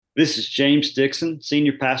This is James Dickson,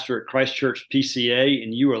 Senior Pastor at Christ Church PCA,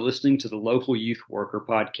 and you are listening to the Local Youth Worker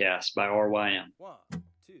Podcast by RYM. One,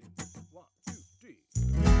 two, 3.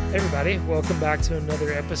 Hey everybody, welcome back to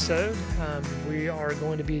another episode. We are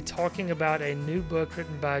going to be talking about a new book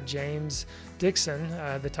written by James Dickson.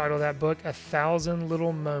 The title of that book, 1,000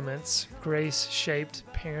 Little Moments, Grace-Shaped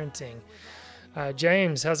Parenting.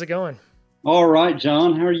 James, how's it going? All right,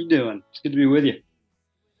 John, how are you doing? It's good to be with you.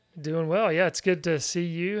 Doing well. Yeah, it's good to see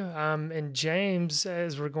you. And James,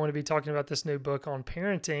 as we're going to be talking about this new book on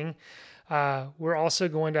parenting, we're also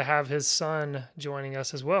going to have his son joining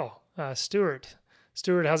us as well, Stuart.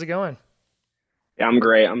 Stuart, how's it going? Yeah, I'm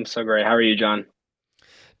great. I'm so great. How are you, John?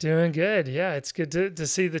 Doing good. Yeah, it's good to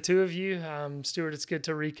see the two of you. Stuart, it's good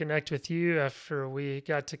to reconnect with you after we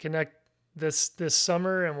got to connect this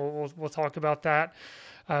summer, and we'll talk about that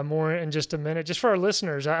more in just a minute. Just for our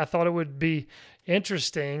listeners, I thought it would be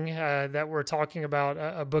interesting that we're talking about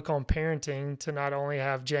a book on parenting to not only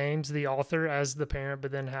have James, the author, as the parent,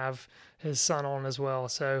 but then have his son on as well.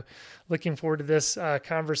 So looking forward to this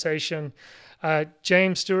conversation.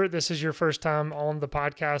 James, Stuart, this is your first time on the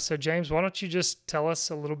podcast. So James, why don't you just tell us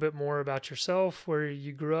a little bit more about yourself, where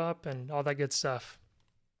you grew up and all that good stuff?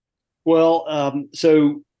 Well,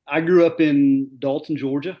 so I grew up in Dalton,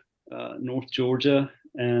 Georgia, North Georgia,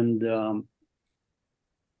 and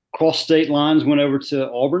crossed state lines, went over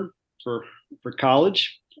to Auburn for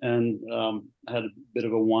college, and had a bit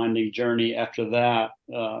of a winding journey after that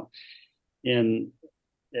in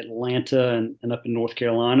Atlanta and up in North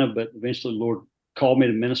Carolina. But eventually, the Lord called me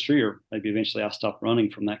to ministry, or maybe eventually I stopped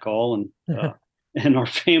running from that call, and our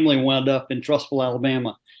family wound up in Trussville,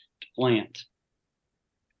 Alabama, to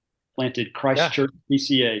planted Christ Church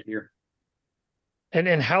PCA here.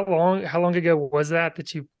 And how long ago was that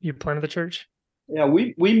you planted the church? Yeah,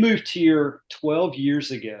 we moved here 12 years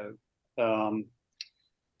ago.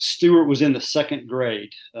 Stuart was in the second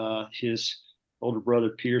grade. His older brother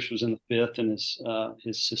Pierce was in the fifth, and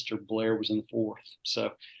his sister Blair was in the fourth.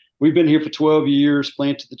 So we've been here for 12 years,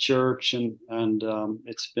 planted the church, and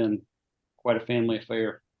it's been quite a family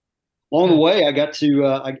affair. Along the way, I got to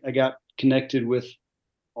I got connected with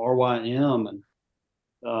RYM,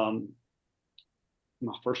 and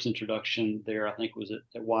my first introduction there, I think, was at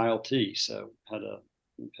YLT. So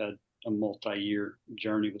we've had a multi-year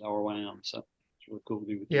journey with RYM. So it's really cool to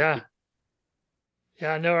be with you. Yeah,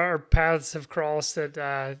 I know our paths have crossed at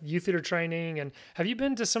youth theater training. And have you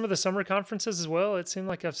been to some of the summer conferences as well? It seemed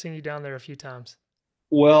like I've seen you down there a few times.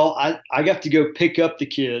 Well, I got to go pick up the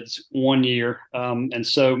kids one year, and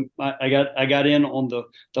so I got in on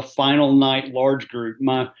the final night large group.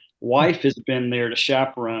 My wife has been there to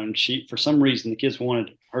chaperone. For some reason, the kids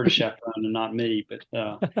wanted her to chaperone and not me, but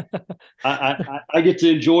I get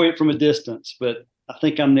to enjoy it from a distance. But I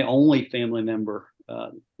think I'm the only family member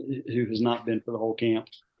who has not been for the whole camp.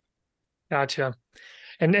 Gotcha.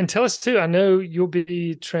 And tell us too, I know you'll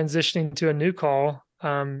be transitioning to a new call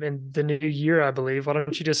in the new year, I believe. Why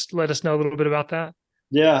don't you just let us know a little bit about that?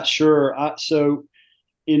 Yeah, sure. So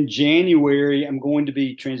in January, I'm going to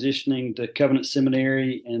be transitioning to Covenant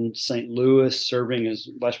Seminary in St. Louis, serving as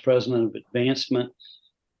Vice President of Advancement.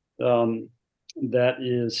 That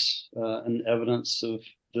is an evidence of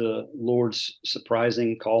the Lord's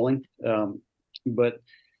surprising calling. But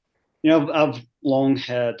I've long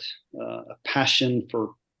had a passion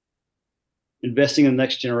for investing in the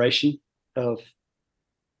next generation of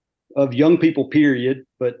young people, period,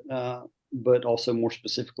 but also more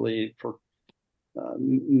specifically for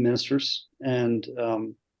ministers, and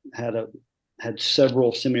had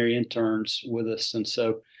several seminary interns with us. And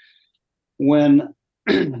so when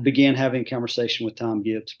I began having a conversation with Tom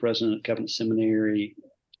Gibbs, president of Covenant Seminary,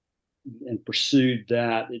 and pursued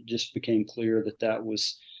that, it just became clear that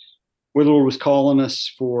was where the Lord was calling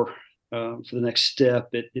us for the next step.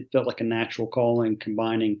 It felt like a natural calling,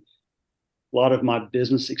 combining a lot of my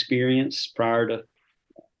business experience prior to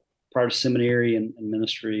seminary and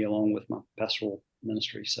ministry, along with my pastoral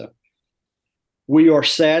ministry. So we are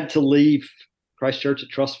sad to leave Christ Church at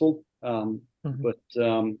Trussville, but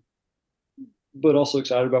also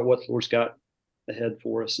excited about what the Lord's got ahead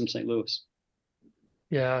for us in St. Louis.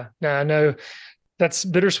 Yeah, no, I know that's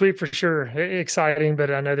bittersweet for sure. Exciting,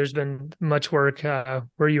 but I know there's been much work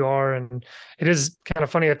where you are, and it is kind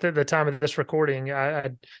of funny at the time of this recording.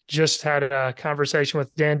 I just had a conversation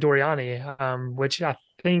with Dan Doriani, which I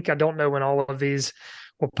don't know when all of these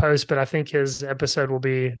will post, but I think his episode will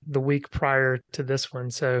be the week prior to this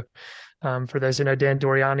one. So for those who know, Dan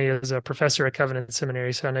Doriani is a professor at Covenant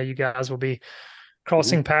Seminary, so I know you guys will be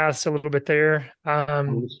crossing paths a little bit there. I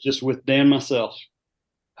was just with Dan myself.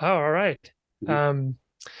 Oh, all right.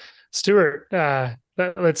 Stuart,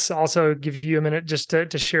 let's also give you a minute just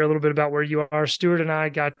to share a little bit about where you are. Stuart and I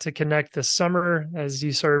got to connect this summer as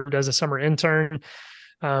you served as a summer intern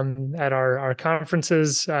at our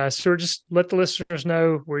conferences. Stuart, just let the listeners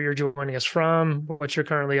know where you're joining us from, what you're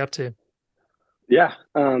currently up to. Yeah.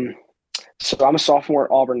 So I'm a sophomore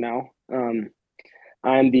at Auburn now.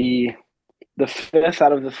 I'm the fifth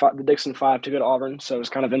out of the Dickson five to go to Auburn, so it's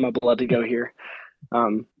kind of in my blood to go here.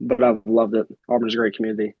 But I've loved it. Auburn's a great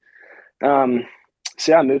community. So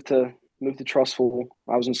yeah, I moved to Trustful.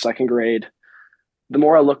 I was in second grade. The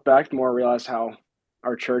more I look back, the more I realize how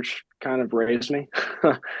our church kind of raised me.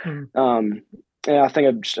 Mm. And I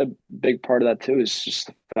think a big part of that too is just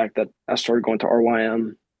the fact that I started going to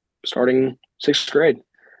RYM starting sixth grade.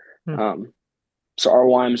 Mm. So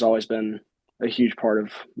RYM has always been a huge part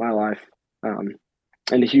of my life, and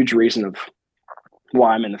a huge reason of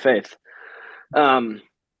why I'm in the faith.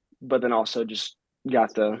 But then also just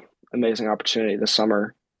got the amazing opportunity this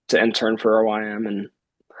summer to intern for RYM and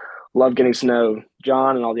love getting to know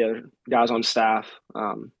John and all the other guys on staff.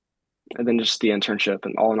 And then just the internship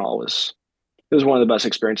and all in all it was one of the best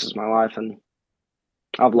experiences of my life, and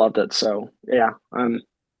I've loved it. So yeah,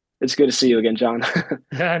 it's good to see you again, John.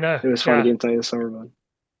 Yeah, I know. It was fun Yeah. getting to you this summer, bud.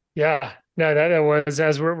 Yeah, no, that was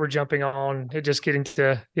as we're jumping on, just getting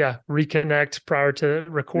to reconnect prior to Yeah,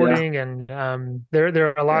 recording, and there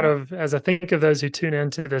are a lot yeah, of, as I think of those who tune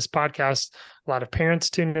into this podcast, a lot of parents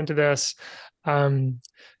tune into this. Um,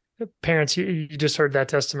 Parents, you just heard that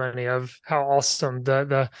testimony of how awesome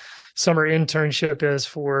the summer internship is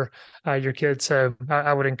for your kids. So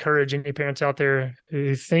I would encourage any parents out there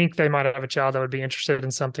who think they might have a child that would be interested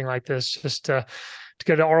in something like this, just to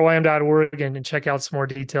go to rym.org and check out some more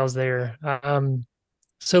details there.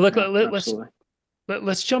 So look, yeah, absolutely.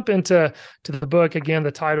 let's jump into the book again.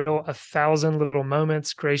 The title: A Thousand Little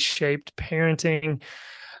Moments, Grace Shaped Parenting.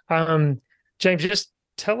 Um, James, just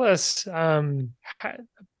tell us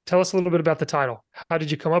tell us a little bit about the title. How did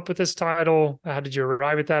you come up with this title? How did you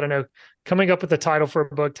arrive at that? I know coming up with the title for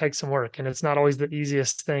a book takes some work, and it's not always the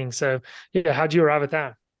easiest thing. So, yeah, how'd you arrive at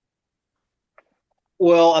that?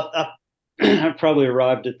 Well, I probably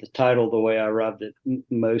arrived at the title the way I arrived at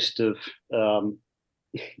most of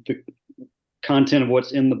the content of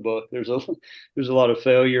what's in the book. There's a lot of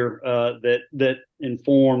failure that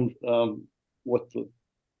informed what the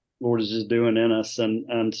Lord is just doing in us,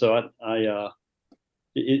 and so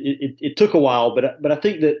it took a while, but I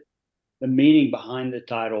think that the meaning behind the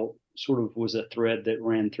title sort of was a thread that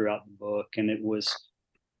ran throughout the book, and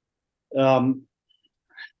um,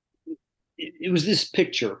 it was this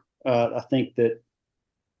picture. I think that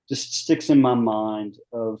just sticks in my mind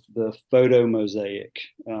of the photo mosaic.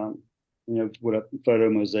 What a photo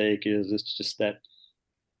mosaic is. It's just that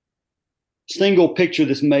single picture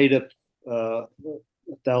that's made of a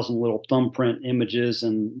thousand little thumbprint images,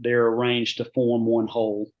 and they're arranged to form one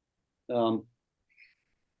whole.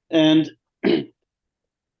 And I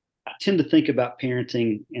tend to think about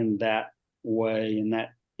parenting in that way, and that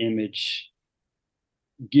image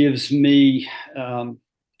gives me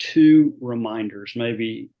two reminders.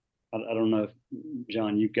 Maybe I don't know if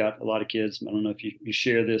John, you've got a lot of kids. I don't know if you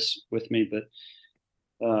share this with me,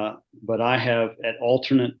 but I have at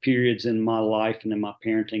alternate periods in my life and in my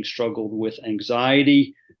parenting struggled with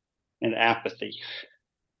anxiety and apathy.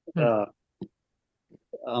 Hmm.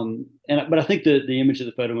 But I think the image of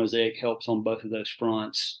the photo mosaic helps on both of those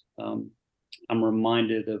fronts. I'm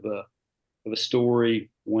reminded of a story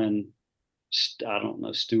when I don't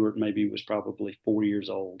know, Stuart maybe was probably 4 years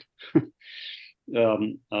old.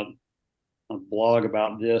 A blog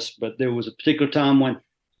about this, but there was a particular time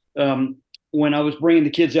when I was bringing the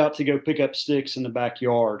kids out to go pick up sticks in the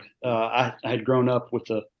backyard. I had grown up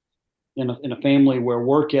in a family where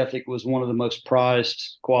work ethic was one of the most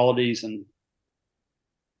prized qualities, and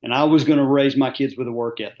I was going to raise my kids with a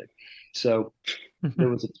work ethic. So there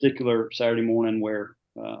was a particular Saturday morning where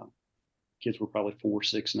kids were probably 4,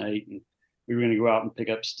 6, and 8, and we were going to go out and pick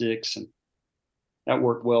up sticks, and that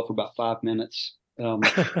worked well for about 5 minutes. And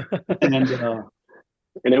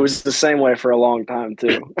it was the same way for a long time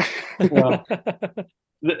too. Well,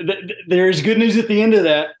 there's good news at the end of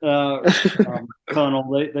that tunnel.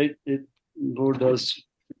 Lord does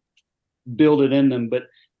build it in them, but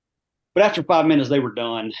after 5 minutes they were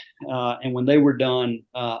done, and when they were done,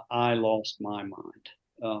 I lost my mind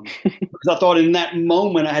because I thought in that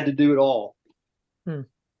moment I had to do it all. Hmm.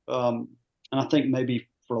 And I think maybe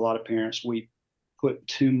for a lot of parents, we put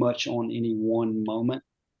too much on any one moment,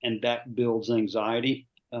 and that builds anxiety.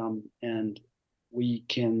 And we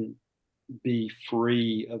can be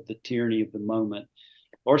free of the tyranny of the moment,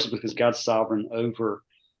 also because God's sovereign over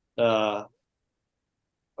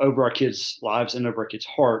over our kids' lives and over our kids'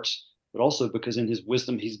 hearts, but also because in his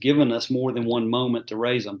wisdom, he's given us more than one moment to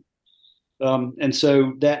raise them. And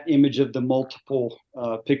so that image of the multiple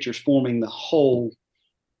pictures forming the whole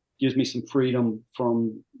gives me some freedom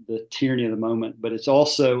from the tyranny of the moment, but it's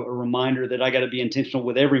also a reminder that I got to be intentional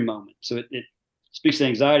with every moment. So it speaks to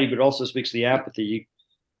anxiety, but it also speaks to the apathy.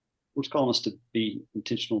 We're calling us to be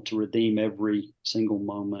intentional to redeem every single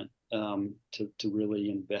moment, to really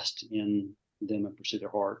invest in them and pursue their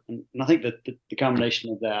heart. And I think that the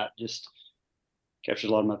combination of that just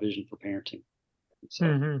captures a lot of my vision for parenting.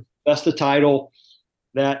 So that's the title.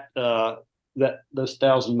 That those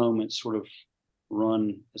 1,000 moments sort of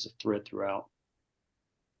run as a thread throughout.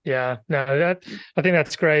 Yeah, no, I think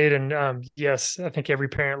that's great. And yes, I think every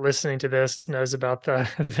parent listening to this knows about the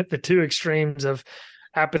the two extremes of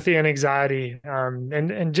apathy and anxiety.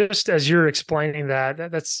 And just as you're explaining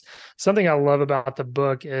that's something I love about the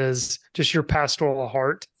book is just your pastoral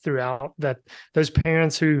heart throughout, that those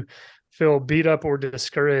parents who feel beat up or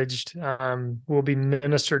discouraged will be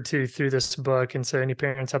ministered to through this book. And so any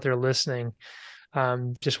parents out there listening,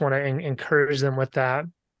 just want to encourage them with that.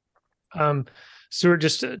 Stuart,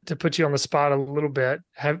 just to put you on the spot a little bit,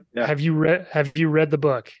 have you read the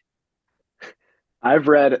book? I've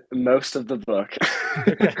read most of the book.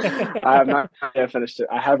 I have not yet finished it.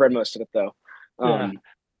 I have read most of it though.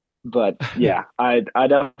 But yeah, I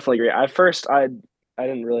definitely agree. At first, I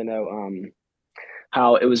didn't really know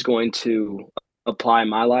how it was going to apply in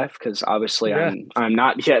my life, because obviously I'm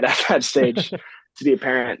not yet at that stage to be a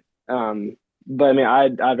parent. But I mean,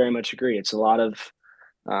 I very much agree. It's a lot of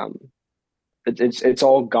it's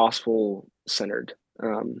all gospel centered.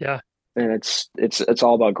 And it's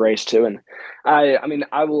all about grace too. And I mean,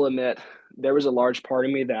 I will admit there was a large part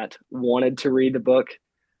of me that wanted to read the book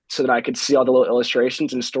so that I could see all the little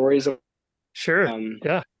illustrations and stories of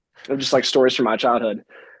just like stories from my childhood.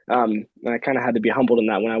 And I kind of had to be humbled in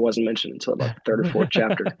that when I wasn't mentioned until about the third or fourth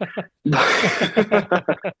chapter.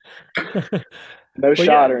 No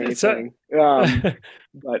shot or anything.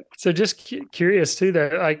 But so just curious too,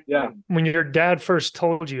 that like when your dad first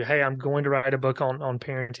told you, "Hey, I'm going to write a book on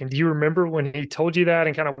parenting," do you remember when he told you that,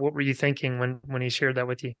 and kind of what were you thinking when he shared that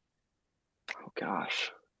with you? Oh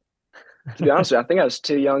gosh, to be honest with you, I think I was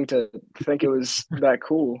too young to think it was that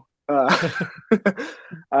cool.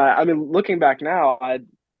 I mean, looking back now, I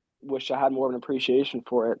wish I had more of an appreciation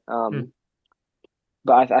for it.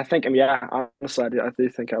 But I think, I mean, yeah, honestly, I do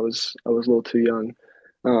think I was a little too young.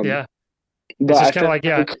 But it's just kind of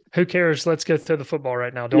like, who cares? Let's go throw the football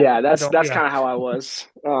right now. That's kind of how I was.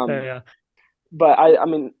 But I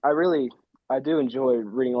mean, I do enjoy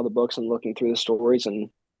reading all the books and looking through the stories, and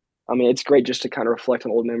I mean, it's great just to kind of reflect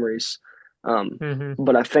on old memories.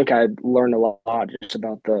 But I think I learned a lot just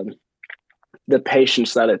about the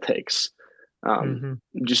patience that it takes,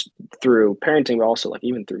 just through parenting, but also like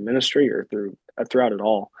even through ministry or throughout it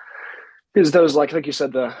all. Because those, like you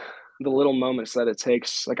said, the little moments that it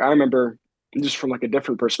takes. Like I remember, just from like a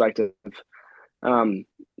different perspective,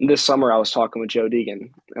 this summer I was talking with Joe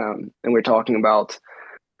Deegan, and we were talking about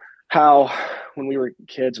how when we were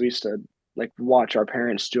kids we used to like watch our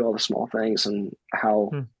parents do all the small things and how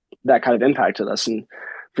that kind of impacted us. And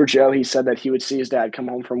for Joe, he said that he would see his dad come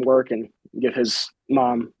home from work and give his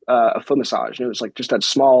mom a foot massage, and it was like just that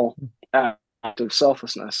small act of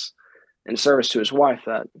selflessness and service to his wife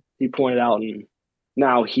that he pointed out, and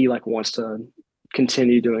now he like wants to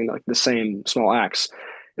continue doing like the same small acts.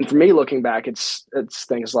 And for me, looking back, it's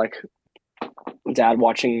things like dad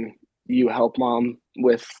watching you help mom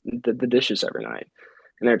with the dishes every night,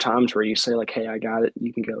 and there are times where you say like, "Hey, I got it.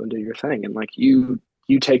 You can go and do your thing," and like you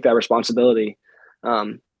take that responsibility.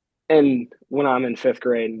 And when I'm in fifth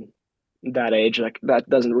grade, that age, like that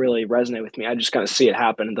doesn't really resonate with me. I just kind of see it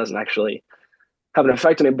happen. It doesn't actually have an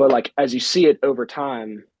effect on me. But like as you see it over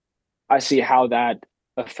time, I see how that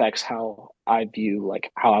affects how I view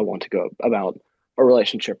like how I want to go about a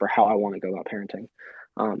relationship or how I want to go about parenting.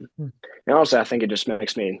 And honestly, I think it just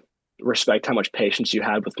makes me respect how much patience you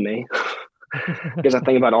had with me, because I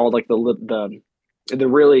think about all like the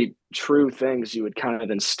really true things you would kind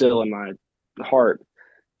of instill in my heart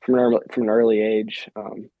from an early age.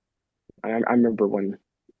 I remember when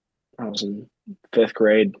I was in fifth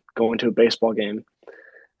grade going to a baseball game,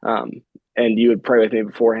 and you would pray with me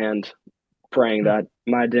beforehand, praying that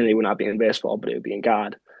my identity would not be in baseball, but it would be in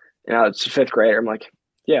God. And I was a fifth grader. I'm like,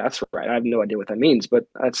 yeah, that's right. I have no idea what that means, but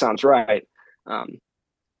that sounds right. And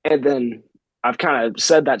then I've kind of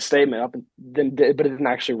said that statement up, and then, but it didn't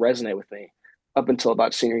actually resonate with me up until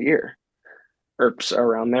about senior year or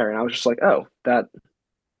around there. And I was just like, oh, that,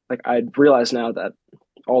 like, I realize now that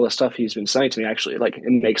all the stuff he's been saying to me actually, like, it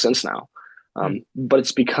makes sense now. But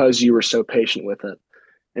it's because you were so patient with it.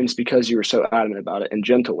 And it's because you were so adamant about it and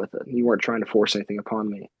gentle with it. You weren't trying to force anything upon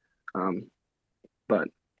me. But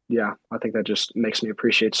yeah, I think that just makes me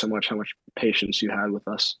appreciate so much how much patience you had with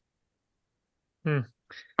us. Hmm.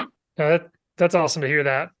 That's awesome to hear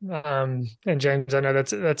that. And James, I know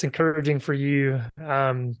that's encouraging for you.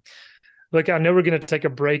 Look, I know we're going to take a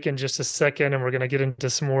break in just a second, and we're going to get into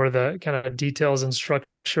some more of the kind of details and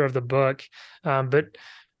structure of the book. But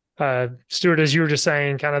Stuart, as you were just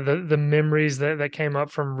saying, kind of the memories that came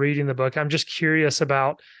up from reading the book, I'm just curious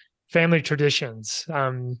about family traditions.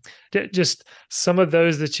 Just some of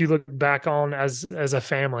those that you look back on as a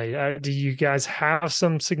family. Do you guys have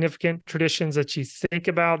some significant traditions that you think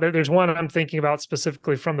about? There's one I'm thinking about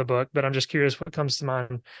specifically from the book, but I'm just curious what comes to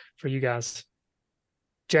mind for you guys.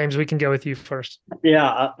 James, we can go with you first.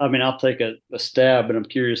 Yeah, I mean, I'll take a stab, but I'm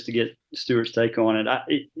curious to get Stuart's take on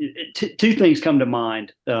it. Two things come to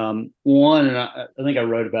mind. One, and I think I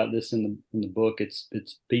wrote about this in the book. It's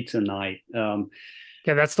pizza night.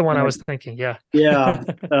 Yeah, that's the one I was thinking. Yeah. Yeah.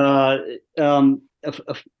 A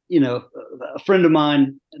friend of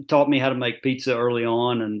mine taught me how to make pizza early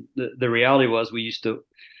on, and the reality was we used to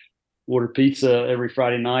order pizza every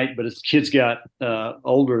Friday night, but as kids got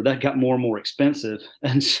older, that got more and more expensive,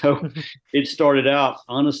 and so it started out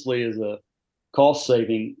honestly as a cost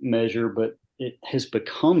saving measure, but it has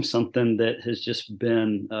become something that has just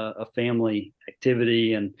been a family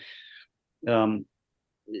activity, and um,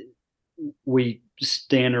 we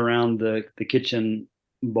stand around the kitchen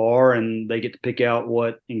bar and they get to pick out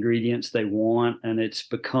what ingredients they want, and it's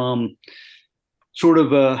become sort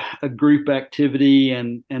of a group activity,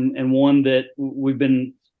 and one that we've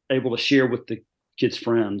been able to share with the kids'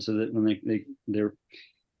 friends, so that when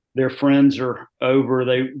their friends are over,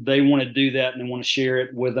 they want to do that and they want to share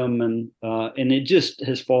it with them, and it just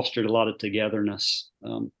has fostered a lot of togetherness.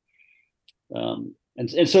 And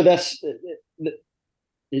so that's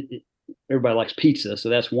it, everybody likes pizza, so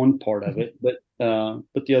that's one part of it. But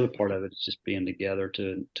the other part of it is just being together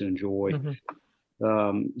to enjoy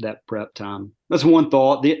that prep time. That's one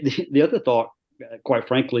thought. The other thought, quite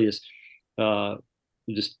frankly, is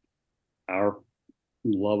just our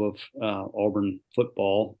love of Auburn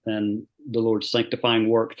football and the Lord's sanctifying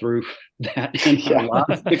work through that in our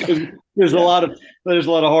lives, because there's a lot of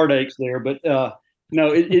heartaches there. But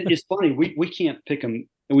no, it's funny. We can't pick them.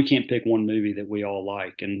 We can't pick one movie that we all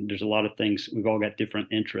like, and there's a lot of things. We've all got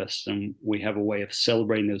different interests, and we have a way of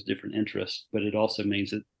celebrating those different interests. But it also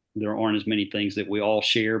means that there aren't as many things that we all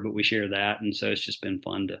share, but we share that, and so it's just been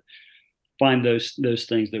fun to find those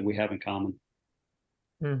things that we have in common.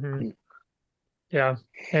 Mm-hmm. Yeah.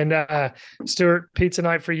 And Stuart, pizza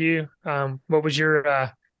night for you. What was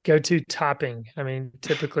your go-to topping? I mean,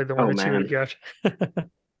 typically the one that you would go.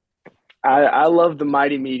 I love the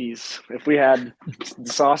Mighty Meaties. If we had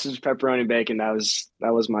sausage, pepperoni, bacon, that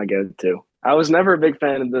was my go-to. I was never a big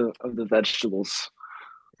fan of the vegetables.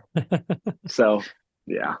 So,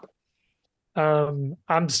 yeah.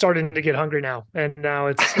 I'm starting to get hungry now, and now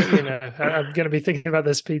it's I'm going to be thinking about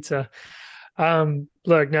this pizza.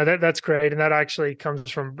 Look, no, that's great, and that actually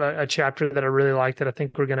comes from a chapter that I really like that I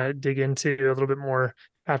think we're going to dig into a little bit more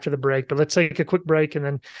after the break. But let's take a quick break and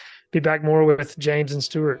then be back more with James and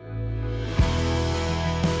Stuart.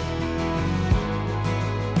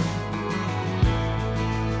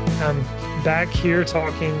 I'm back here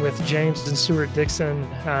talking with James and Stuart Dickson.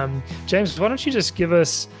 James, why don't you just give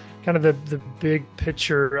us kind of the big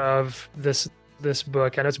picture of this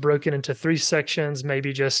book? I know it's broken into 3 sections.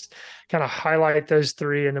 Maybe just kind of highlight those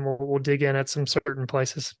 3, and then we'll dig in at some certain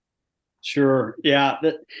places. Sure. Yeah.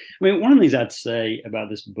 I mean, one of the things I'd say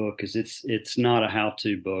about this book is it's not a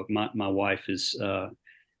how-to book. My wife is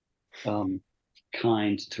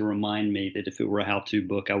kind to remind me that if it were a how-to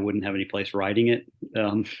book, I wouldn't have any place writing it.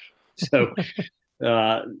 So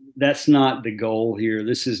that's not the goal here.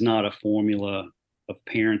 This is not a formula of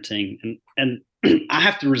parenting, and I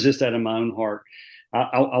have to resist that in my own heart.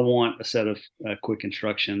 I want a set of quick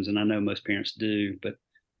instructions, and I know most parents do, but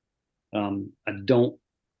I don't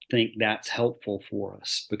think that's helpful for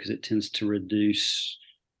us, because it tends to reduce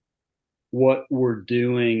what we're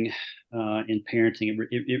doing in parenting.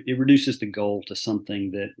 It reduces the goal to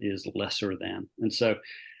something that is lesser than. And so,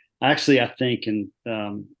 actually, I think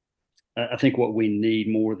I think what we need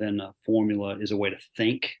more than a formula is a way to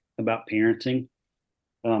think about parenting.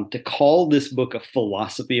 To call this book a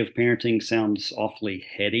philosophy of parenting sounds awfully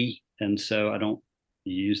heady, and so I don't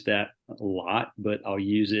use that a lot, but I'll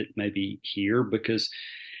use it maybe here because,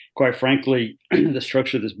 quite frankly, the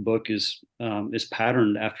structure of this book is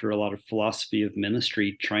patterned after a lot of philosophy of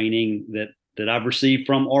ministry training that I've received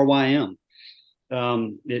from RYM.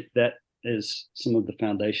 That is some of the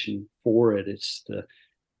foundation for it. It's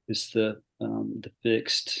the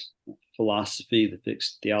fixed philosophy, the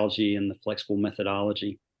fixed theology, and the flexible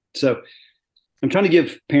methodology. So I'm trying to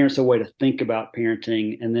give parents a way to think about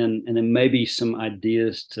parenting, and then maybe some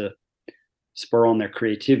ideas to spur on their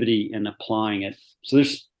creativity and applying it. So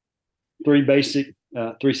there's three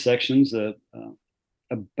sections: a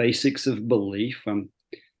basics of belief.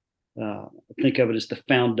 Think of it as the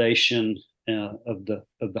foundation of the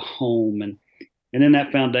home, and in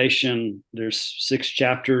that foundation, there's 6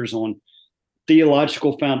 chapters on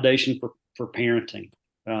theological foundation for parenting.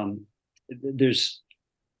 There's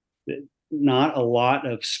not a lot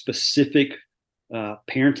of specific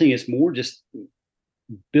parenting. It's more just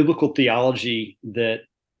biblical theology that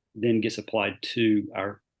then gets applied to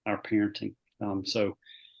our parenting. So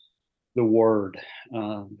the word,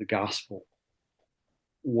 the gospel.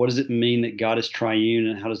 What does it mean that God is triune,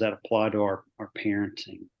 and how does that apply to our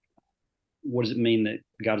parenting? What does it mean that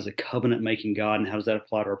God is a covenant making God, and how does that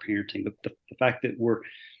apply to our parenting? The fact that we're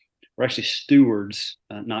actually stewards,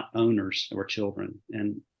 not owners of our children,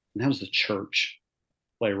 and how does the church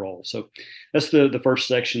play a role? So that's the first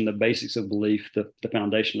section, the basics of belief, the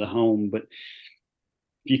foundation of the home. But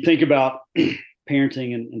if you think about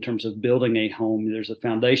parenting in terms of building a home, there's a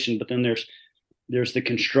foundation, but then there's the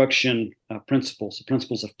construction principles, the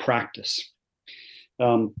principles of practice.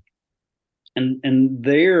 And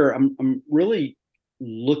there I'm really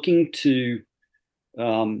looking to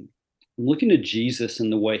Jesus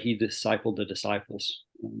and the way he discipled the disciples.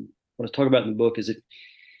 What I talk about in the book is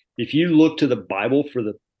if you look to the Bible for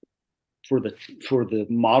the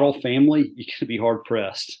model family, you can be hard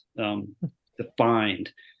pressed to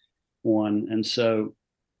find one. And so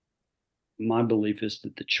my belief is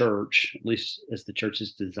that the church, at least as the church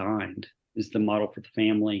is designed, is the model for the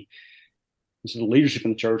family. And so the leadership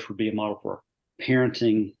in the church would be a model for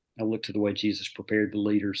parenting. I look to the way Jesus prepared the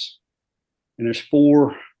leaders. And there's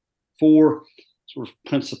four sort of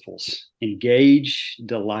principles: engage,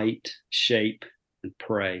 delight, shape, and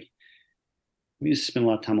pray. We just spend a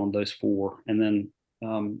lot of time on those 4, and then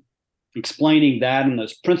explaining that and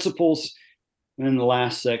those principles. And then the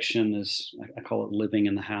last section is, I call it living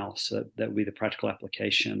in the house. That would be the practical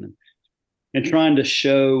application, and trying to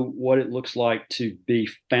show what it looks like to be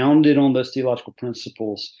founded on those theological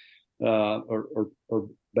principles or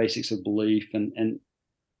basics of belief, and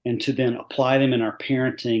to then apply them in our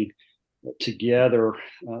parenting together.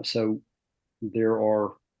 So there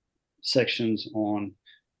are sections on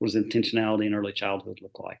what does intentionality in early childhood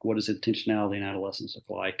look like? What does intentionality in adolescence look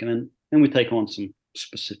like? And then we take on some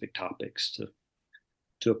specific topics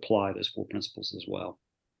to apply those 4 principles as well.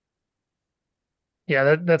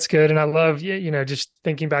 Yeah, that's good. And I love, just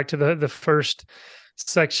thinking back to the first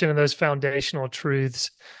section of those foundational truths.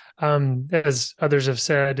 As others have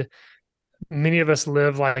said, many of us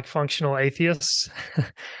live like functional atheists.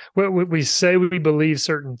 We say we believe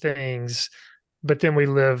certain things, but then we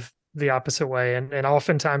live the opposite way. And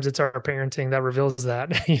oftentimes it's our parenting that reveals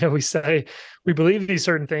that. We say we believe these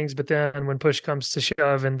certain things, but then when push comes to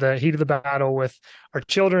shove in the heat of the battle with our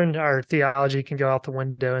children, our theology can go out the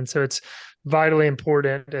window. And so it's vitally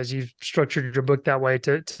important, as you've structured your book that way,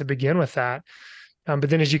 to begin with that. But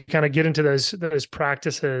then as you kind of get into those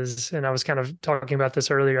practices, and I was kind of talking about this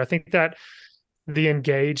earlier, I think that the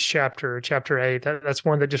engage chapter 8, that's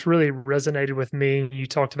one that just really resonated with me. You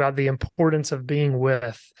talked about the importance of being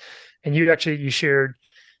with, and you shared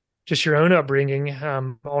just your own upbringing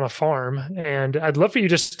on a farm. And I'd love for you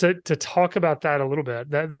just to talk about that a little bit,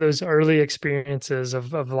 that those early experiences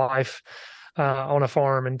of life on a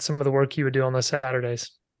farm and some of the work you would do on those Saturdays.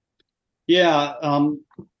 Yeah.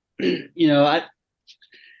 I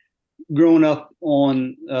growing up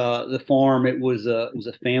on the farm, it was a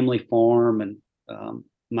family farm, and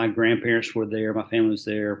my grandparents were there, my family was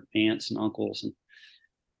there, aunts and uncles, and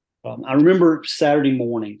I remember Saturday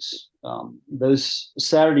mornings. Those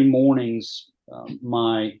Saturday mornings,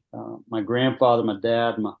 my grandfather, my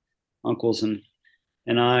dad, my uncles, and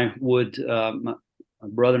I would, my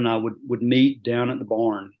brother and I would meet down at the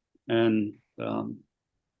barn, and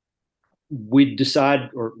we'd decide,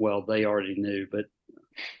 or well, they already knew, but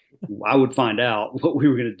I would find out what we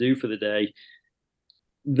were going to do for the day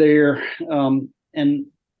there. And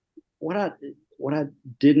what I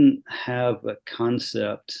didn't have a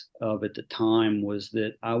concept of at the time was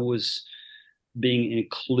that I was being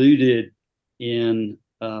included in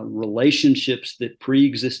relationships that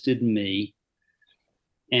pre-existed me,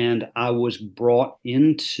 and I was brought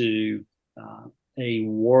into a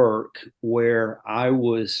work where I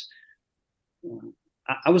was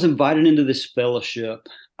invited into this fellowship.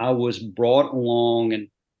 I was brought along, and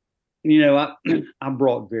I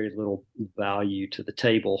brought very little value to the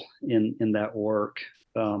table in that work,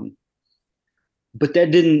 but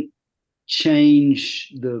that didn't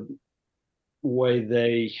change the way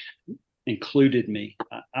they included me.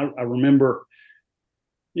 I remember,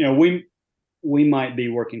 we might be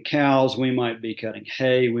working cows, we might be cutting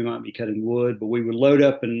hay, we might be cutting wood, but we would load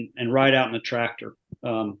up and ride out in a tractor.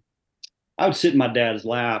 I would sit in my dad's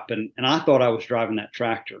lap, and I thought I was driving that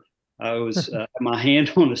tractor. I was my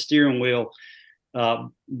hand on the steering wheel, but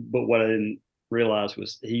what I didn't realize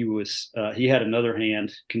was he had another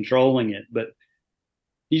hand controlling it. But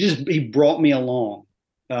he brought me along.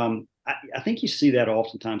 I think you see that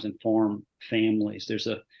oftentimes in farm families. There's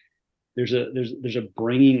a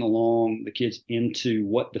bringing along the kids into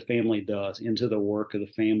what the family does, into the work of the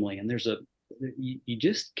family, and you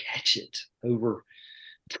just catch it over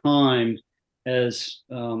time as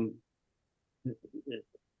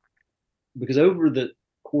because over the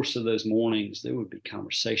course of those mornings there would be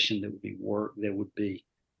conversation, there would be work, there would be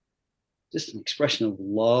just an expression of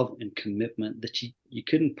love and commitment that you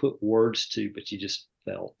couldn't put words to, but you just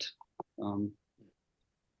felt.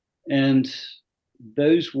 And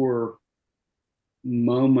those were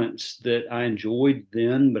moments that I enjoyed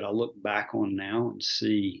then, but I look back on now and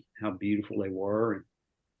see how beautiful they were. And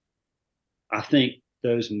I think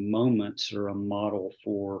those moments are a model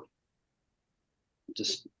for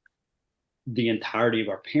just the entirety of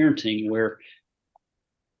our parenting, where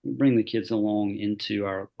we bring the kids along into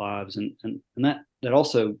our lives. And that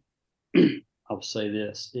also, I'll say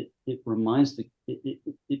this, it reminds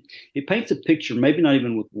it paints a picture, maybe not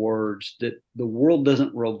even with words, that the world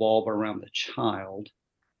doesn't revolve around the child.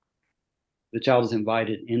 The child is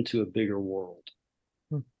invited into a bigger world.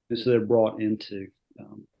 And so they're brought into,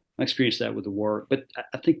 I experienced that with the work, but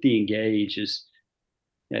I think the engage is,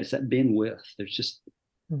 it's that being with. There's just,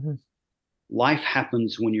 life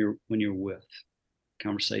happens when you're with.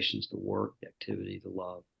 Conversations, the work, the activity, the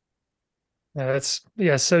love. That's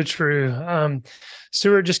so true.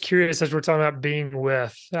 Stuart, just curious, as we're talking about being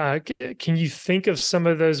with, can you think of some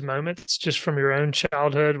of those moments just from your own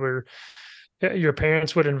childhood where your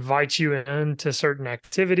parents would invite you into certain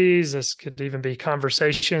activities? This could even be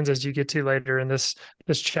conversations as you get to later in this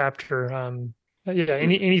chapter.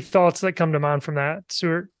 Any thoughts that come to mind from that,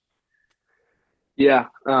 Stuart? Yeah,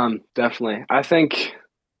 definitely. I think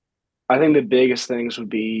the biggest things would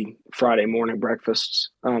be Friday morning breakfasts.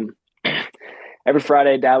 Every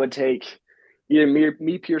Friday, Dad would take either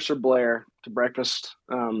me, Pierce, or Blair to breakfast.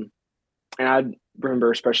 And I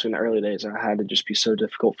remember, especially in the early days, I had to just be so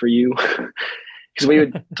difficult for you because we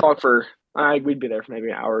would talk we'd be there for maybe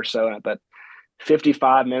an hour or so, but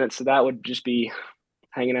 55 minutes of that would just be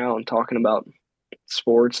hanging out and talking about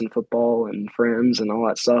sports and football and friends and all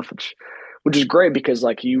that stuff, which is great because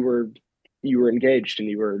like you were engaged and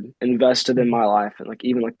you were invested in my life and like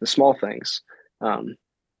even like the small things.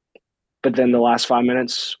 But then the last 5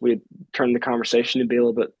 minutes, we'd turn the conversation to be a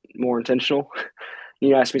little bit more intentional.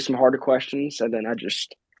 You asked me some harder questions, and then I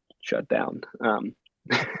just shut down. And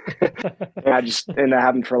that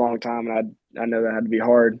happened for a long time, and I know that had to be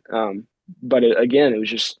hard. But again, it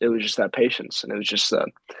was just that patience, and it was just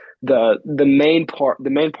the main part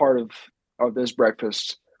of those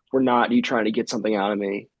breakfasts were not you trying to get something out of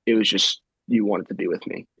me. It was just you wanted to be with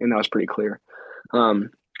me, and that was pretty clear.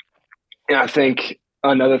 And I think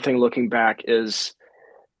another thing looking back is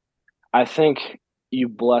I think you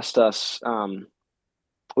blessed us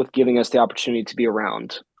with giving us the opportunity to be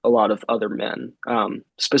around a lot of other men,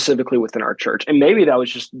 specifically within our church. And maybe that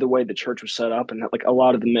was just the way the church was set up and that like a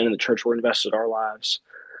lot of the men in the church were invested in our lives.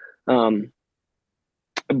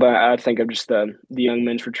 But I think of just the young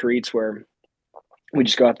men's retreats where we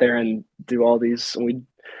just go out there and do all these, and we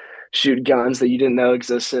shoot guns that you didn't know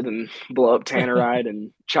existed and blow up tannerite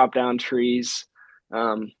and chop down trees,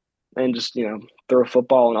 and just, throw a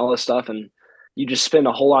football and all this stuff. And you just spend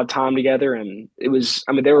a whole lot of time together. And it was,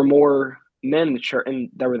 there were more men in the church and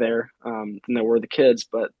that were there, than there were the kids,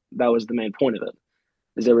 but that was the main point of it,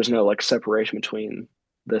 is there was no like separation between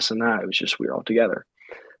this and that. It was just, we were all together.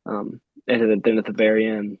 And then at the very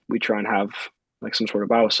end, we try and have like some sort of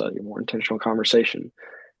Bible study, a more intentional conversation.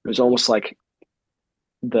 It was almost like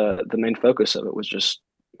the main focus of it was just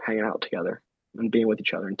hanging out together and being with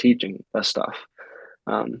each other and teaching us stuff.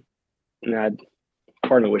 And I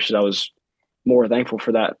part of me wishes I was more thankful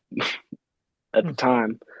for that at the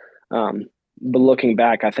time. But looking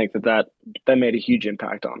back, I think that made a huge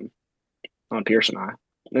impact on Pierce and I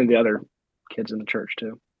and the other kids in the church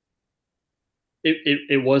too.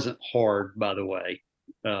 It wasn't hard, by the way,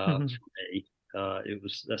 for me.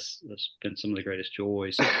 That's been some of the greatest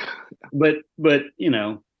joys. But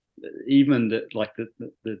even the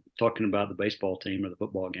talking about the baseball team or the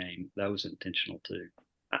football game, that was intentional too.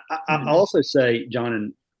 I also say, John,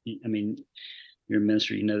 and I mean, you're a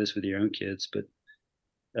minister, you know this with your own kids, but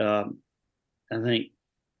I think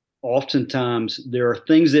oftentimes there are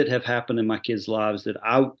things that have happened in my kids' lives that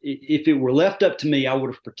if it were left up to me, I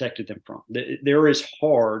would have protected them from. There is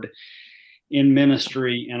hard in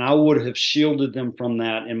ministry, and I would have shielded them from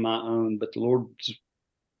that in my own, but the Lord's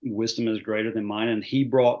wisdom is greater than mine, and He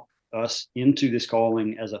brought us into this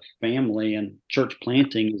calling as a family, and church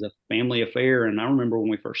planting is a family affair. And I remember when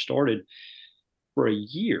we first started, for a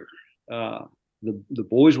year, the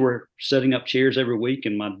boys were setting up chairs every week,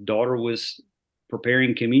 and my daughter was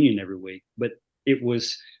preparing communion every week. But it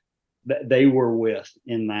was that they were with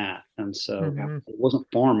in that, and so it wasn't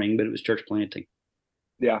farming, but it was church planting.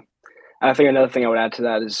 Yeah. I think another thing I would add to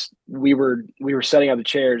that is we were setting up the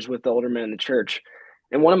chairs with the older men in the church,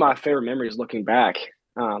 and one of my favorite memories looking back,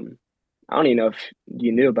 I don't even know if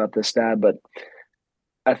you knew about this, Dad, but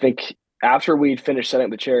I think after we'd finished setting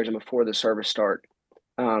up the chairs and before the service start,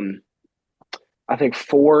 I think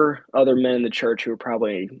 4 other men in the church who were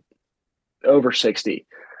probably over 60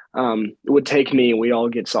 would take me, and we'd all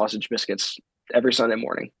get sausage biscuits every Sunday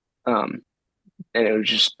morning. And it was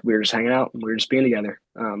just, we were just hanging out and we were just being together.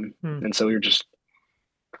 And so we were just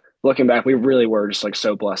looking back, we really were just like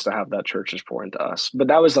so blessed to have that church just pour into us. But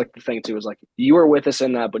that was like the thing too, was like you were with us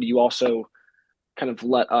in that, but you also kind of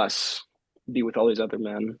let us be with all these other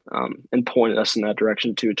men and pointed us in that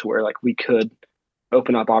direction too, to where like we could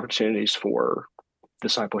open up opportunities for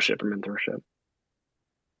discipleship and mentorship.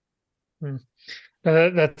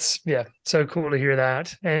 That's so cool to hear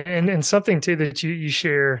that, and something too that you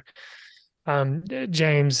share,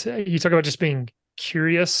 James. You talk about just being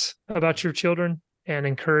curious about your children and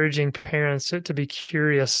encouraging parents to be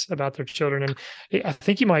curious about their children. And I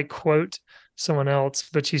think you might quote someone else,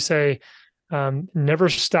 but you say, "Never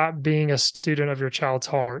stop being a student of your child's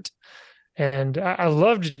heart." And I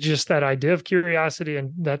loved just that idea of curiosity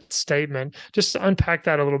and that statement. Just to unpack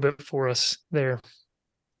that a little bit for us there.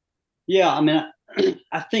 Yeah, I mean,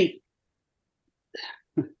 I think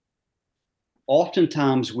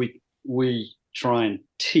oftentimes we try and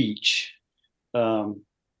teach our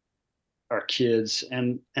kids,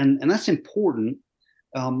 and that's important.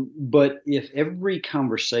 But if every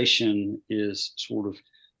conversation is sort of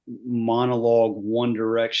monologue, one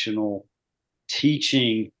directional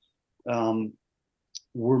teaching,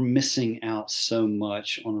 we're missing out so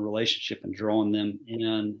much on a relationship and drawing them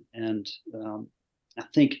in. And I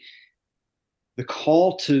think the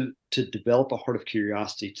call to develop a heart of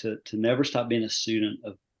curiosity, to never stop being a student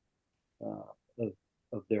of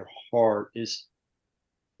their heart, is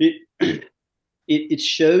it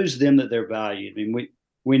shows them that they're valued. I mean,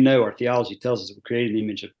 we know our theology tells us that we're created in the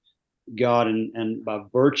image of God, and by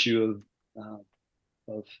virtue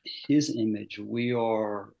of His image, we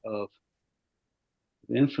are of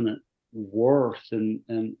infinite worth, and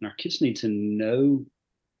our kids need to know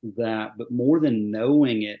that. But more than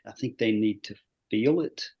knowing it, I think they need to feel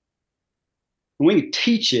it. And we can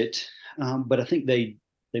teach it, but I think they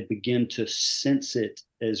begin to sense it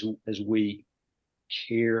as we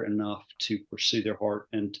care enough to pursue their heart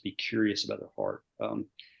and to be curious about their heart.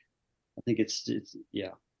 I think it's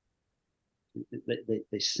yeah,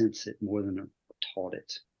 they sense it more than are taught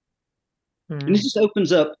it, and it just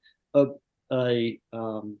opens up a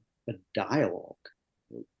dialogue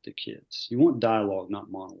with the kids. You want dialogue,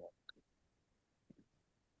 not monologue.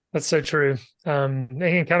 That's so true. And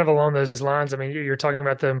kind of along those lines, I mean, you're talking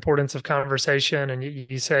about the importance of conversation, and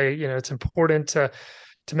you say, it's important to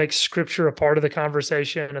make scripture a part of the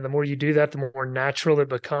conversation. And the more you do that, the more natural it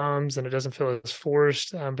becomes and it doesn't feel as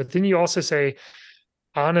forced. But then you also say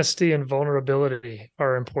honesty and vulnerability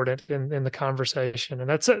are important in the conversation. And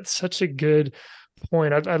that's such a good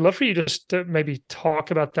point. I'd love for you just to maybe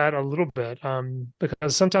talk about that a little bit,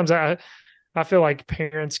 because sometimes I feel like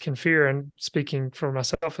parents can fear, and speaking for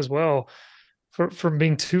myself as well, from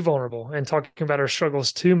being too vulnerable and talking about our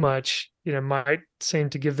struggles too much, might seem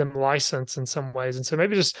to give them license in some ways. And so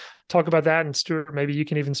maybe just talk about that. And Stuart, maybe you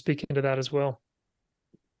can even speak into that as well.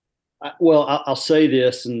 Well, I'll say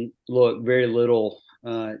this, and look, very little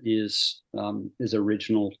is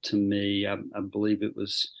original to me. I believe it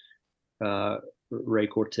was Ray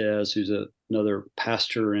Cortez, who's another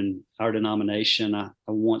pastor in our denomination. I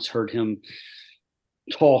once heard him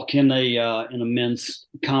talk in a men's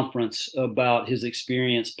conference about his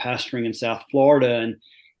experience pastoring in South Florida, and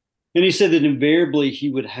he said that invariably he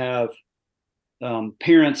would have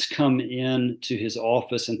parents come in to his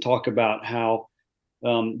office and talk about how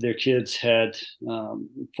their kids had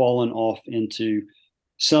fallen off into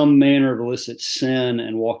some manner of illicit sin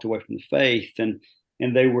and walked away from the faith. And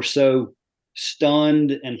they were so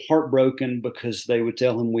stunned and heartbroken because they would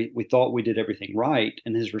tell him, we thought we did everything right.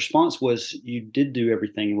 And his response was, you did do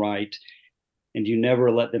everything right. And you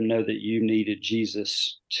never let them know that you needed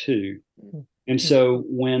Jesus too. And so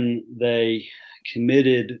when they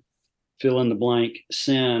committed fill in the blank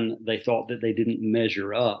sin, they thought that they didn't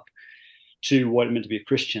measure up to what it meant to be a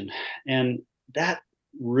Christian. And that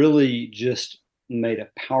really just made a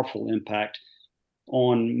powerful impact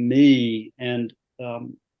on me. And,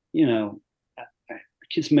 you know,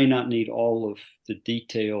 kids may not need all of the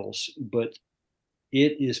details, but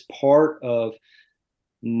it is part of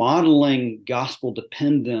modeling gospel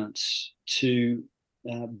dependence to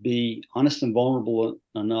be honest and vulnerable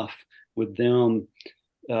enough with them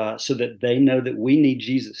so that they know that we need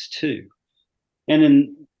Jesus too.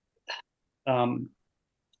 And then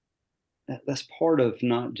that's part of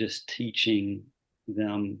not just teaching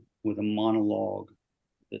them with a monologue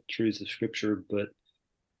the truths of Scripture, but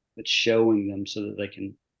showing them so that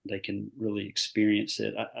they can really experience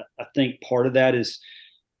it. I think part of that is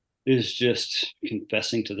just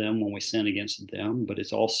confessing to them when we sin against them, but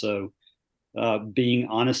it's also being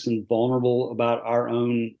honest and vulnerable about our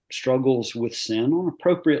own struggles with sin on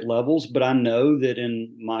appropriate levels. But I know that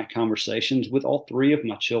in my conversations with all three of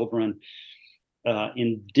my children,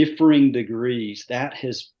 in differing degrees, that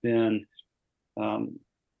has been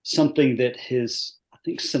something that has, I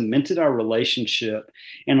think, cemented our relationship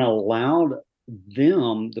and allowed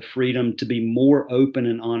them the freedom to be more open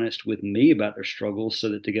and honest with me about their struggles so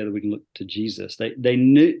that together we can look to Jesus. They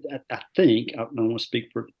knew, I think, I don't want to speak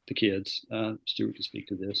for the kids, Stuart can speak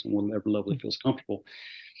to this on whatever level he feels comfortable,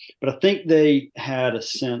 but I think they had a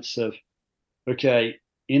sense of, okay,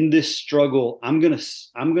 in this struggle, I'm going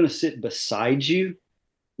to sit beside you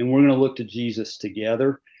and we're going to look to Jesus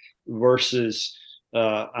together versus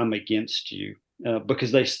I'm against you,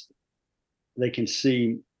 because they can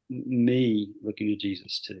see me looking to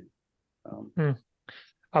Jesus too.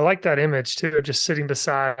 I like that image too, just sitting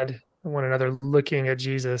beside one another, looking at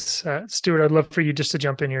Jesus. Stuart, I'd love for you just to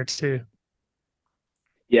jump in here too.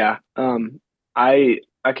 Yeah.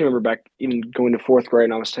 I can remember back even going to fourth grade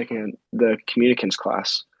and I was taking the communicants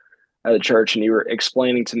class at the church and you were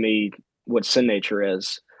explaining to me what sin nature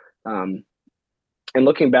is. And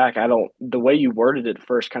looking back, the way you worded it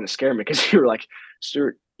first kind of scared me because you were like,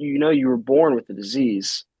 Stuart, you were born with the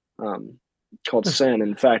disease called sin.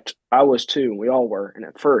 In fact, I was too, and we all were. And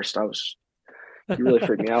at first you really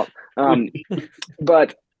freaked me out.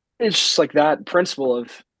 But it's just like that principle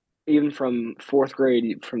of even from fourth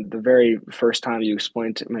grade, from the very first time you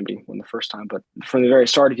explained it, maybe when the first time, but from the very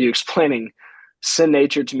start of you explaining sin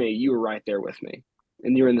nature to me, you were right there with me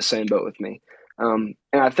and you were in the same boat with me. And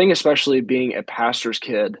I think especially being a pastor's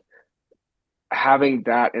kid, having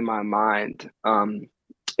that in my mind,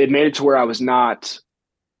 it made it to where I was not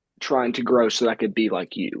trying to grow so that I could be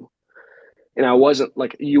like you. And I wasn't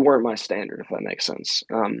like, you weren't my standard, if that makes sense.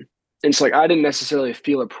 And it's like, I didn't necessarily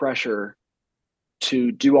feel a pressure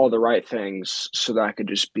to do all the right things so that I could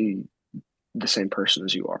just be the same person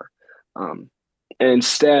as you are. And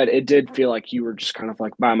instead, it did feel like you were just kind of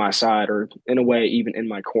like by my side or in a way, even in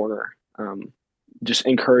my corner, just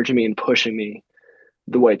encouraging me and pushing me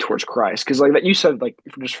the way towards Christ. Cause like that you said, like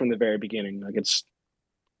just from the very beginning, like it's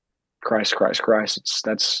Christ, Christ, Christ.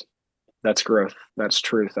 That's growth. That's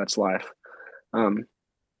truth. That's life. And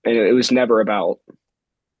it was never about,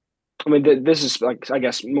 I mean, this is like, I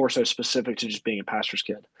guess more so specific to just being a pastor's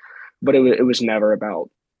kid, but it was never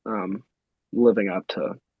about, living up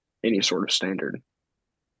to any sort of standard.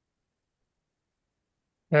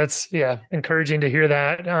 That's encouraging to hear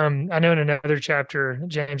that. I know in another chapter,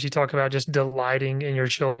 James, you talk about just delighting in your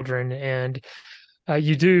children, and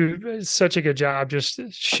you do such a good job just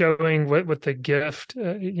showing what the gift,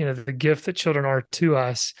 the gift that children are to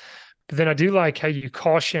us. But then I do like how you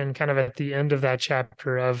caution kind of at the end of that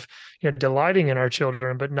chapter of, delighting in our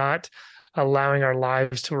children, but not allowing our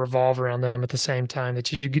lives to revolve around them at the same time,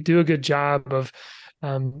 that you do a good job of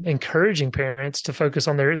encouraging parents to focus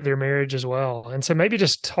on their marriage as well. And so maybe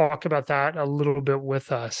just talk about that a little bit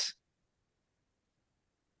with us.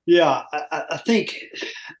 Yeah, I think,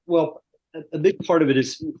 well, a big part of it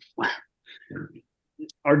is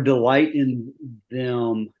our delight in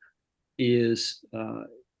them is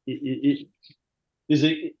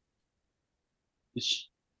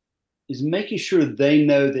is making sure they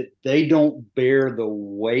know that they don't bear the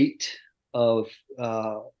weight of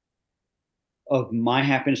my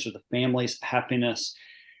happiness or the family's happiness,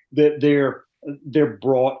 that they're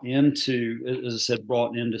brought into, as I said,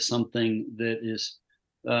 brought into something that is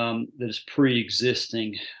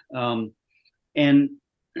pre-existing, and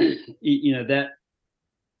that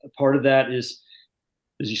part of that is,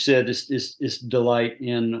 as you said, this delight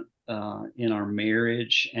in our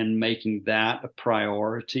marriage and making that a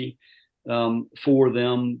priority for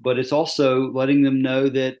them. But it's also letting them know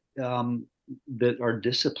that that our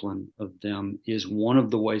discipline of them is one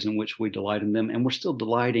of the ways in which we delight in them, and we're still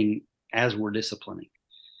delighting as we're disciplining,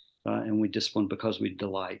 and we discipline because we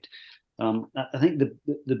delight. I think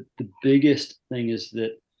the biggest thing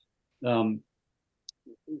um,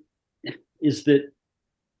 is that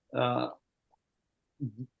uh,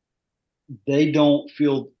 they don't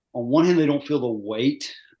feel, on one hand, they don't feel the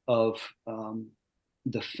weight of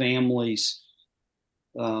the family's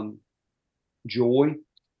um, joy.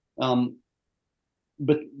 Um,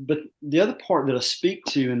 but the other part that I speak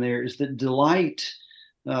to in there is that delight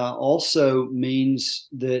also means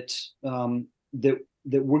that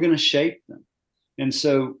we're going to shape them. And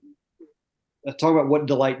so I talk about what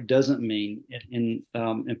delight doesn't mean. In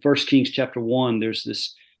 1 Kings chapter 1, there's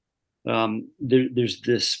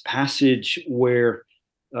this passage where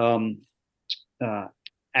um,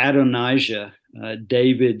 Adonijah,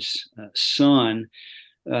 David's son,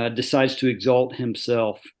 decides to exalt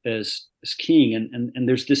himself as king, and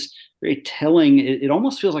there's this very telling. It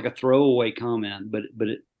almost feels like a throwaway comment, but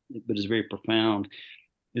it's very profound.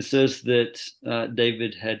 It says that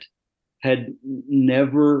David had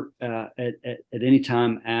never at any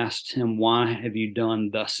time asked him, "Why have you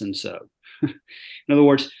done thus and so?" In other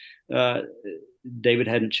words, uh, David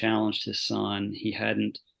hadn't challenged his son.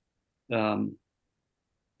 Um,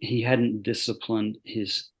 he hadn't disciplined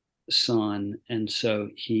his son, and so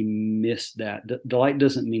he missed that. Delight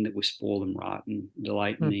doesn't mean that we spoil them rotten.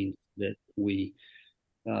 Delight means that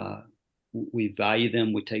uh, we value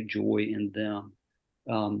them, we take joy in them.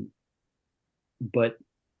 Um, but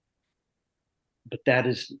that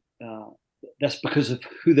is that's because of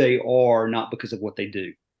who they are, not because of what they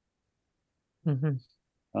do. Mm-hmm.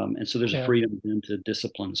 And so there's a freedom then to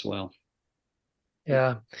discipline as well.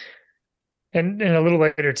 Yeah. And a little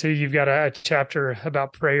later too, you've got a chapter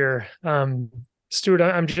about prayer. Stuart,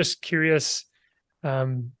 I'm just curious,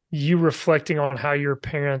 you reflecting on how your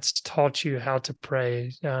parents taught you how to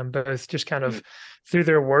pray, both just kind of through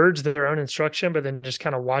their words, their own instruction, but then just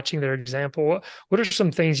kind of watching their example. What are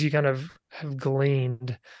some things you kind of have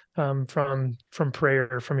gleaned from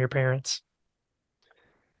prayer from your parents?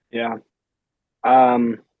 Yeah.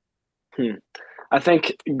 Um, I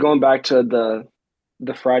think going back to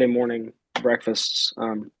the Friday morning breakfasts,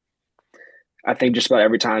 I think just about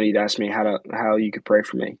every time you'd ask me how you could pray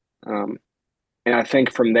for me. And I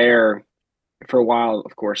think from there, for a while,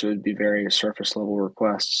 of course, it would be very surface level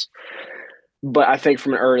requests. But I think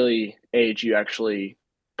from an early age, you actually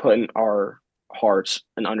put in our hearts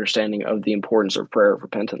an understanding of the importance of prayer of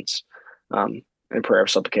repentance, and prayer of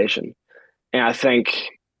supplication. And I think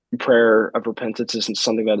prayer of repentance isn't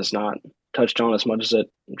something that is not touched on as much as it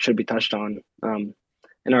should be touched on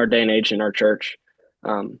in our day and age in our church.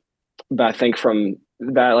 Um, but I think from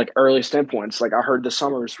that like early standpoints, like I heard this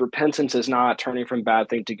summer's repentance is not turning from bad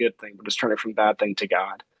thing to good thing, but it's turning from bad thing to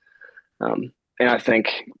God. And I think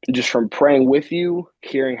just from praying with you,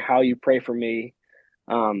 hearing how you pray for me,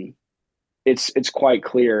 um, it's quite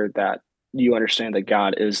clear that you understand that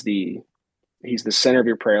God is He's the center of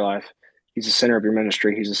your prayer life. He's the center of your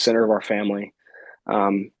ministry. He's the center of our family.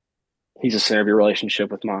 Um, he's the center of your relationship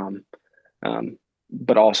with mom.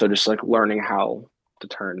 But also just like learning how to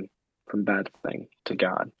turn from bad thing to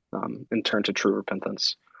God, and turn to true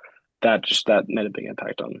repentance. That made a big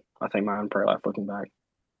impact on, I think, my own prayer life looking back.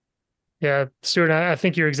 Yeah, Stuart, I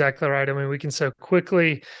think you're exactly right. I mean, we can so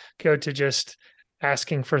quickly go to just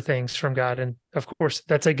asking for things from God. And of course,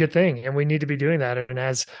 that's a good thing. And we need to be doing that. And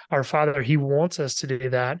as our Father, He wants us to do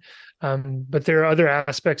that. But there are other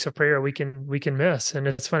aspects of prayer we can miss. And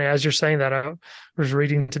it's funny, as you're saying that, I was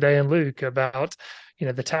reading today in Luke about,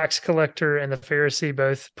 the tax collector and the Pharisee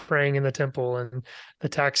both praying in the temple, and the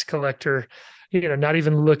tax collector not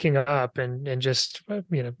even looking up, and just,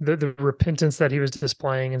 the repentance that he was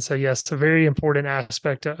displaying. And so, yes, it's a very important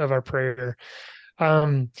aspect of our prayer.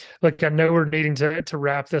 Look, I know we're needing to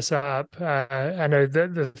wrap this up. I know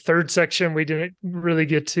the third section we didn't really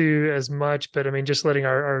get to as much, but I mean, just letting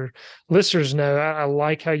our listeners know, I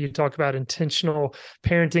like how you talk about intentional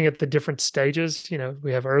parenting at the different stages.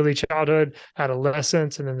 We have early childhood,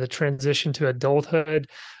 adolescence, and then the transition to adulthood.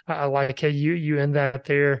 I like how you end that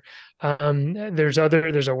there.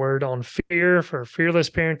 There's a word on fear for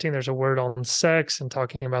fearless parenting. There's a word on sex and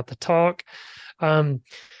talking about the talk.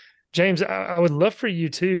 James, I would love for you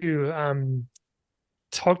to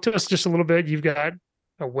talk to us just a little bit. You've got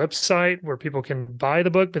a website where people can buy the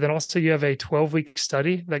book, but then also you have a 12-week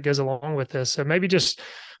study that goes along with this. So maybe just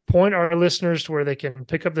point our listeners to where they can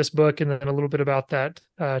pick up this book and then a little bit about that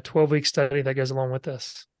 12-week study that goes along with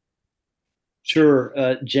this. Sure.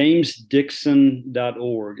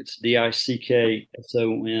 JamesDickson.org. It's Dickson,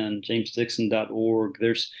 JamesDickson.org.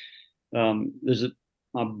 There's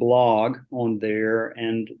a blog on there,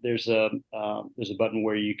 and there's a button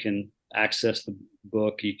where you can access the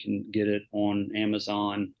book. You can get it on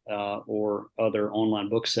Amazon or other online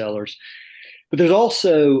booksellers. But there's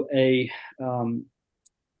also a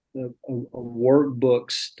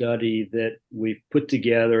workbook study that we've put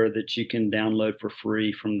together that you can download for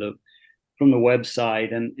free from the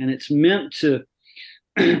website, and it's meant to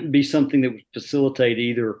be something that would facilitate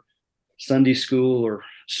either Sunday school or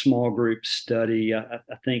small group study. I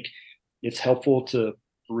think it's helpful to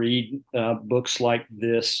read books like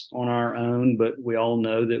this on our own, but we all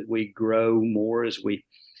know that we grow more as we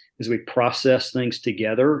process things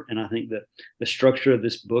together. And I think that the structure of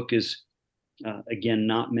this book is again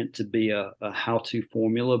not meant to be a how-to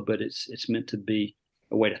formula, but it's meant to be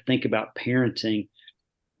a way to think about parenting.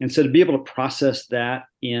 And so to be able to process that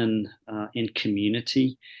in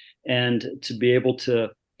community, and to be able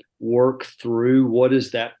to work through what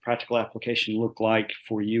does that practical application look like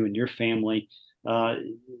for you and your family,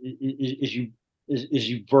 as you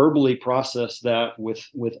verbally process that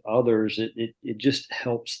with others, it just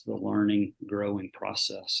helps the learning growing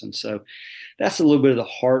process. And so that's a little bit of the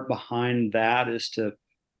heart behind that, is to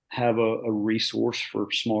have a resource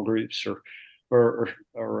for small groups or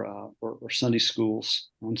Sunday schools.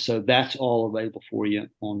 And so that's all available for you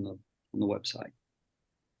on the website.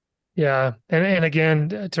 Yeah. And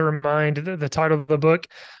again, to remind the title of the book,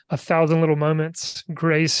 1,000 Little Moments,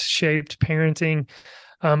 Grace-Shaped Parenting.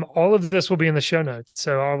 All of this will be in the show notes.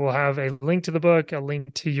 So I will have a link to the book, a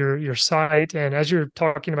link to your site. And as you're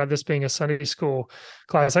talking about this being a Sunday school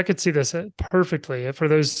class, I could see this perfectly. For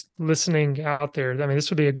those listening out there, I mean, this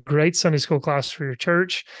would be a great Sunday school class for your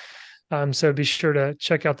church. So be sure to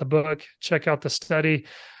check out the book, check out the study.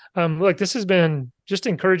 Look, this has been just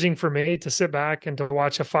encouraging for me to sit back and to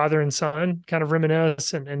watch a father and son kind of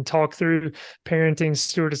reminisce and talk through parenting.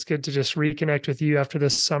 Stuart, it's good to just reconnect with you after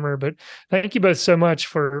this summer. But thank you both so much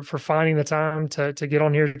for finding the time to get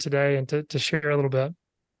on here today and to share a little bit.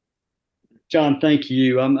 John, thank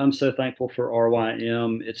you. I'm so thankful for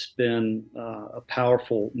RYM. It's been a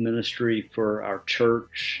powerful ministry for our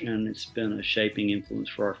church, and it's been a shaping influence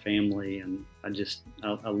for our family. And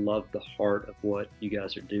I love the heart of what you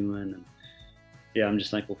guys are doing. And yeah, I'm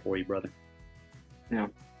just thankful for you, brother. Yeah.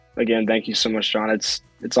 Again, thank you so much, John. It's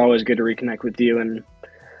always good to reconnect with you, and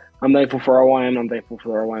I'm thankful for RYM. I'm thankful for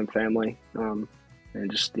the RYM family. And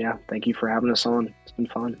just, yeah, thank you for having us on. It's been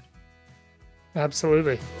fun.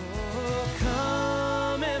 Absolutely.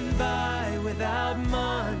 Without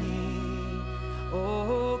money,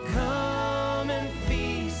 oh, come and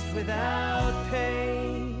feast without